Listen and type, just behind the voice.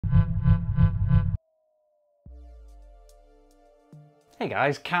Hey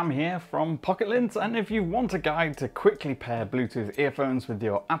guys, Cam here from Pocket-lint, and if you want a guide to quickly pair Bluetooth earphones with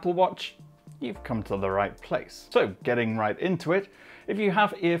your Apple Watch, you've come to the right place. So getting right into it, if you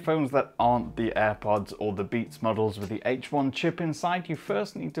have earphones that aren't the AirPods or the Beats models with the H1 chip inside, you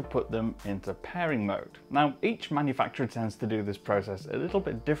first need to put them into pairing mode. Now, each manufacturer tends to do this process a little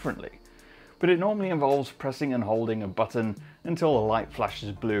bit differently, but it normally involves pressing and holding a button until the light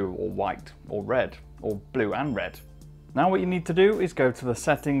flashes blue or white or red, or blue and red. Now what you need to do is go to the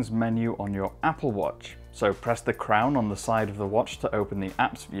settings menu on your Apple Watch. So press the crown on the side of the watch to open the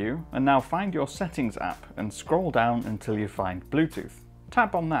apps view, and now find your settings app and scroll down until you find Bluetooth.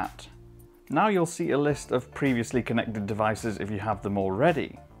 Tap on that. Now you'll see a list of previously connected devices if you have them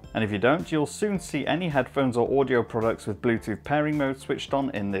already. And if you don't, you'll soon see any headphones or audio products with Bluetooth pairing mode switched on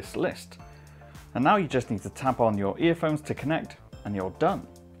in this list. And now you just need to tap on your earphones to connect and you're done.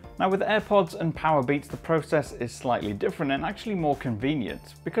 Now with AirPods and Power Beats, the process is slightly different and actually more convenient.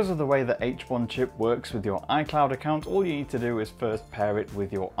 Because of the way the H1 chip works with your iCloud account, all you need to do is first pair it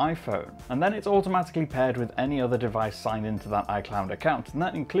with your iPhone. And then it's automatically paired with any other device signed into that iCloud account, and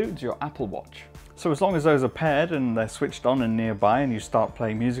that includes your Apple Watch. So as long as those are paired and they're switched on and nearby and you start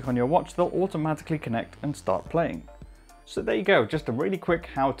playing music on your watch, they'll automatically connect and start playing. So there you go, just a really quick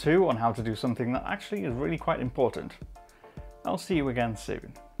how-to on how to do something that actually is really quite important. I'll see you again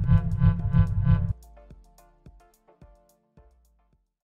soon.